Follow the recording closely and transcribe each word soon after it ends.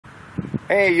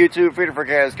Hey YouTube, Freedom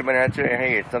Forecast coming at you.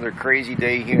 Hey, it's another crazy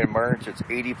day here in March. It's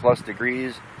 80 plus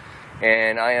degrees,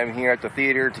 and I am here at the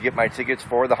theater to get my tickets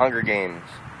for the Hunger Games.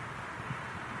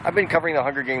 I've been covering the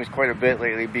Hunger Games quite a bit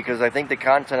lately because I think the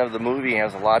content of the movie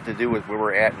has a lot to do with where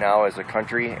we're at now as a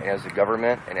country, as a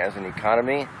government, and as an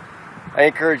economy. I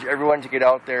encourage everyone to get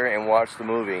out there and watch the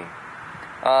movie.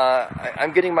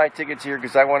 I'm getting my tickets here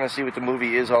because I want to see what the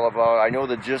movie is all about. I know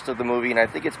the gist of the movie, and I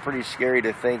think it's pretty scary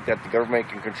to think that the government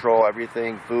can control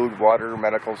everything, food, water,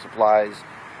 medical supplies,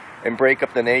 and break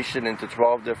up the nation into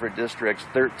 12 different districts,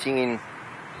 13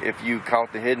 if you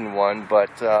count the hidden one.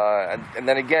 But and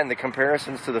then again, the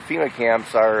comparisons to the FEMA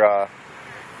camps are,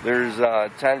 there's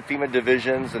 10 FEMA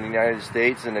divisions in the United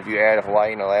States, and if you add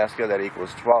Hawaii and Alaska, that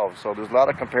equals 12. So there's a lot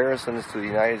of comparisons to the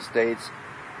United States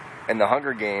and the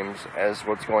Hunger Games as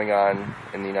what's going on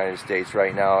in the United States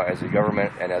right now as a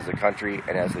government and as a country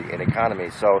and as an economy.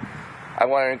 So I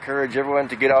want to encourage everyone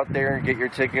to get out there and get your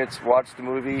tickets, watch the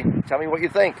movie, tell me what you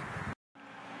think.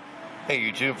 Hey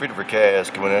YouTube, Freedom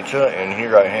Forecast coming at you, and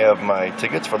here I have my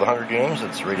tickets for the Hunger Games.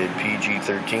 It's rated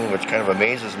PG-13, which kind of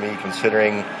amazes me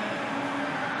considering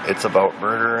it's about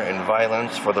murder and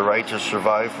violence for the right to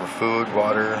survive, for food,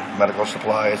 water, medical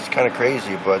supplies. It's kind of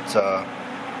crazy, but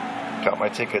got my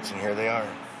tickets and here they are.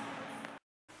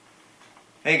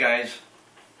 Hey guys,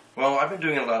 well, I've been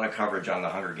doing a lot of coverage on the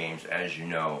Hunger Games, as you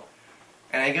know,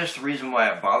 and I guess the reason why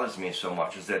it bothers me so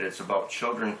much is that it's about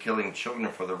children killing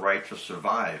children for the right to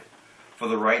survive, for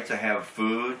the right to have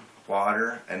food,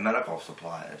 water, and medical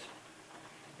supplies.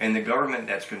 And the government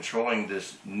that's controlling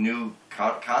this new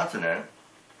continent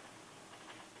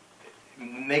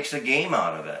makes a game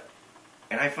out of it.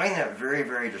 And I find that very,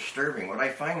 very disturbing. What I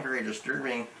find very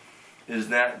disturbing is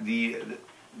that the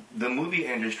movie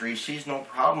industry sees no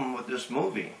problem with this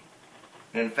movie.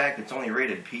 And in fact, it's only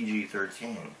rated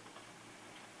PG-13.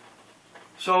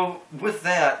 So with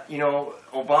that, you know,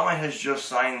 Obama has just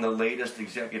signed the latest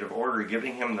executive order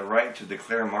giving him the right to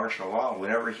declare martial law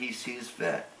whenever he sees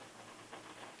fit.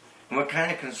 And what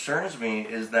kind of concerns me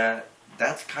is that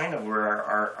that's kind of where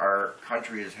our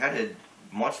country is headed,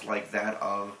 much like that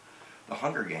of the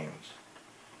Hunger Games.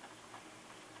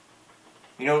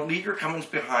 You know, leave your comments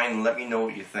behind and let me know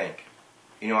what you think.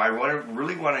 You know, I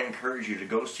really want to encourage you to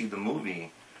go see the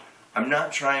movie. I'm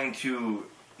not trying to,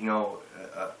 you know,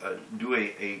 do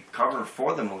a cover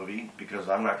for the movie because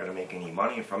I'm not going to make any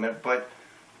money from it, but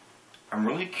I'm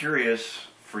really curious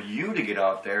for you to get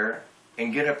out there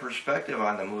and get a perspective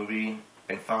on the movie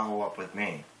and follow up with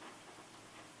me.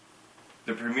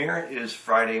 The premiere is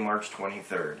Friday, March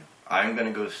 23rd. I'm going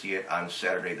to go see it on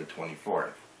Saturday the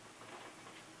 24th.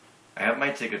 I have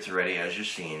my tickets already, as you've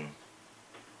seen,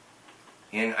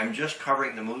 and I'm just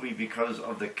covering the movie because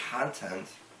of the content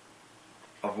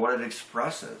of what it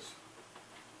expresses.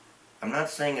 I'm not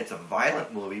saying it's a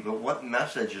violent movie, but what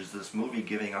message is this movie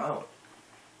giving out?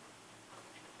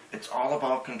 It's all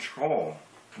about control.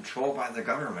 Control by the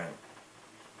government.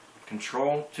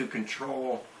 Control to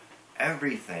control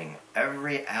everything,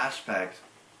 every aspect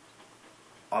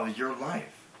of your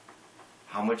life.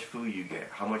 How much food you get,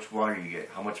 how much water you get,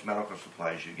 how much medical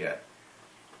supplies you get,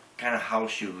 what kind of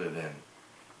house you live in,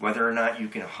 whether or not you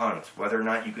can hunt, whether or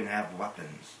not you can have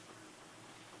weapons.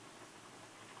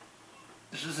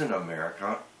 This isn't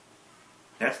America.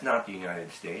 That's not the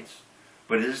United States.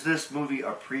 But is this movie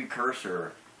a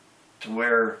precursor to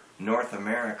where North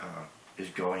America is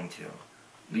going to?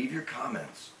 Leave your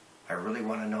comments. I really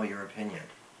want to know your opinion.